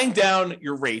 buying down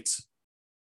your rate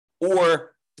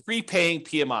or prepaying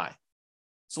PMI.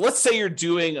 So let's say you're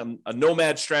doing a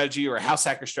nomad strategy or a house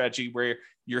hacker strategy where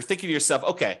you're thinking to yourself,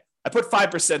 okay, I put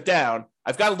 5% down.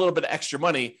 I've got a little bit of extra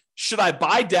money. Should I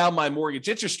buy down my mortgage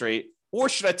interest rate, or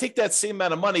should I take that same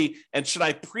amount of money and should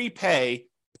I prepay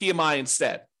PMI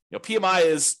instead? PMI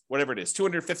is whatever it is,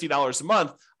 $250 a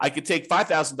month. I could take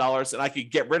 $5,000 and I could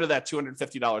get rid of that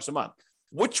 $250 a month.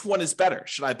 Which one is better?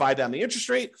 Should I buy down the interest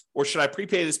rate or should I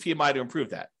prepay this PMI to improve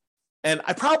that? And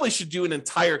I probably should do an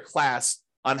entire class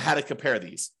on how to compare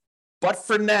these. But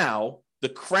for now, the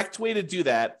correct way to do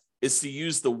that is to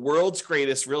use the world's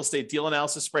greatest real estate deal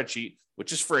analysis spreadsheet,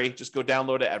 which is free. Just go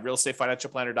download it at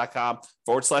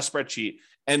realestatefinancialplanner.com/spreadsheet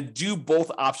and do both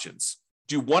options.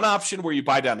 Do one option where you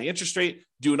buy down the interest rate,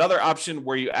 do another option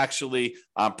where you actually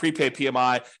prepay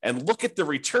PMI, and look at the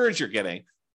returns you're getting,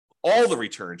 all the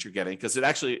returns you're getting, because it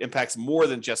actually impacts more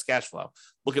than just cash flow.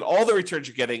 Look at all the returns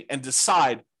you're getting and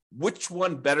decide which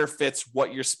one better fits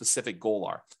what your specific goal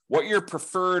are, what your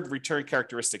preferred return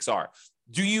characteristics are.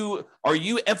 Are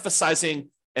you emphasizing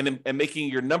and making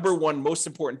your number one most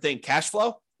important thing cash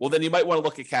flow? Well, then you might want to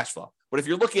look at cash flow. But if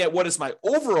you're looking at what is my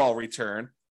overall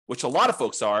return, which a lot of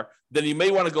folks are, then you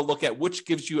may want to go look at which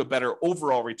gives you a better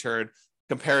overall return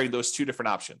comparing those two different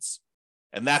options.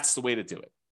 And that's the way to do it.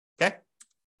 Okay.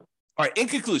 All right, in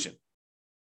conclusion,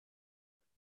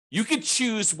 you can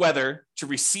choose whether to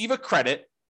receive a credit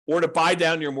or to buy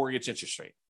down your mortgage interest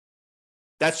rate.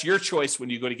 That's your choice when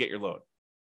you go to get your loan.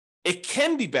 It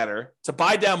can be better to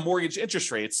buy down mortgage interest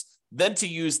rates than to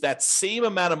use that same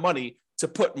amount of money to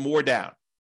put more down.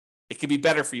 It can be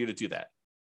better for you to do that.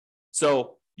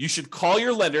 So you should call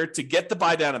your lender to get the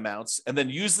buy down amounts and then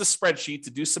use the spreadsheet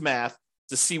to do some math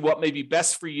to see what may be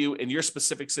best for you in your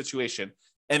specific situation.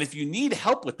 And if you need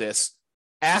help with this,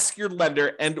 ask your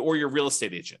lender and or your real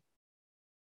estate agent.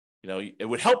 You know, it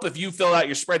would help if you fill out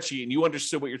your spreadsheet and you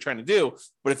understood what you're trying to do.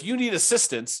 But if you need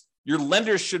assistance, your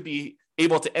lender should be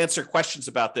able to answer questions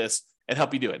about this and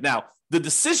help you do it. Now, the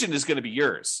decision is going to be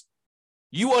yours.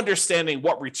 You understanding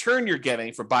what return you're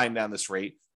getting for buying down this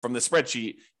rate from the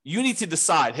spreadsheet, you need to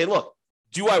decide, hey, look,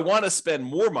 do I want to spend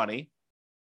more money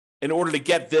in order to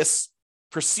get this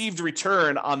perceived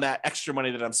return on that extra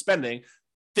money that I'm spending,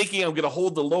 thinking I'm going to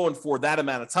hold the loan for that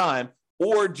amount of time,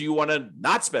 or do you want to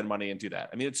not spend money and do that?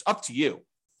 I mean, it's up to you.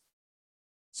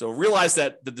 So realize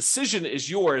that the decision is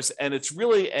yours, and it's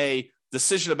really a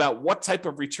decision about what type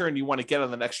of return you want to get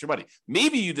on that extra money.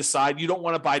 Maybe you decide you don't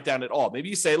want to buy down at all. Maybe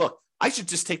you say, look, I should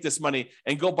just take this money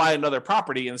and go buy another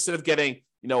property. And instead of getting,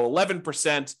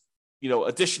 11%,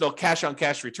 additional cash on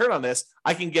cash return on this,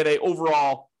 I can get a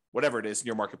overall, whatever it is in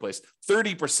your marketplace,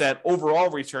 30%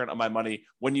 overall return on my money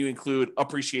when you include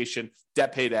appreciation,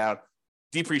 debt pay down,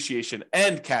 depreciation,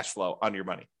 and cash flow on your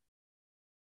money.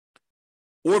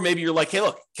 Or maybe you're like, hey,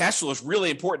 look, cash flow is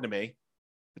really important to me.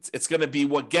 It's going to be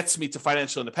what gets me to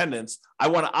financial independence. I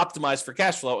want to optimize for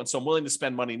cash flow. And so I'm willing to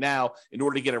spend money now in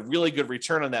order to get a really good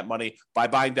return on that money by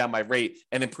buying down my rate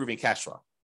and improving cash flow.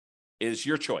 It is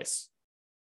your choice.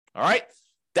 All right.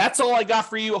 That's all I got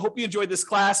for you. I hope you enjoyed this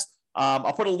class.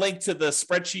 I'll put a link to the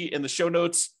spreadsheet in the show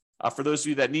notes for those of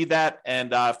you that need that.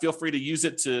 And feel free to use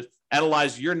it to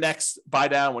analyze your next buy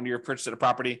down when you're purchasing a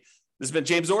property. This has been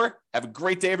James Orr. Have a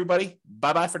great day, everybody.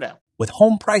 Bye-bye for now. With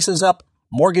home prices up,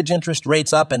 mortgage interest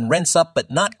rates up, and rents up,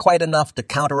 but not quite enough to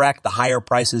counteract the higher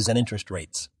prices and interest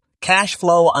rates. Cash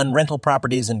flow on rental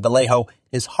properties in Vallejo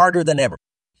is harder than ever.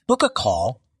 Book a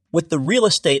call with the Real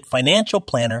Estate Financial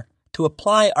Planner to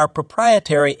apply our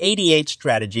proprietary 88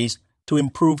 strategies to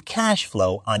improve cash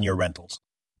flow on your rentals.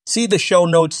 See the show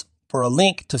notes for a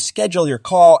link to schedule your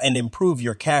call and improve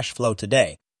your cash flow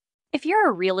today. If you're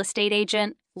a real estate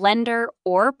agent, lender,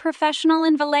 or professional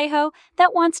in Vallejo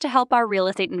that wants to help our real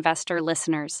estate investor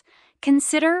listeners,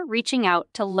 consider reaching out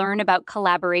to learn about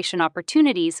collaboration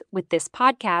opportunities with this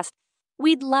podcast.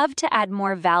 We'd love to add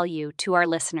more value to our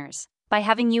listeners by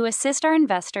having you assist our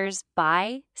investors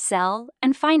buy, sell,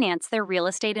 and finance their real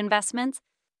estate investments.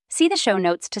 See the show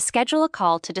notes to schedule a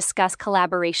call to discuss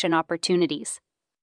collaboration opportunities.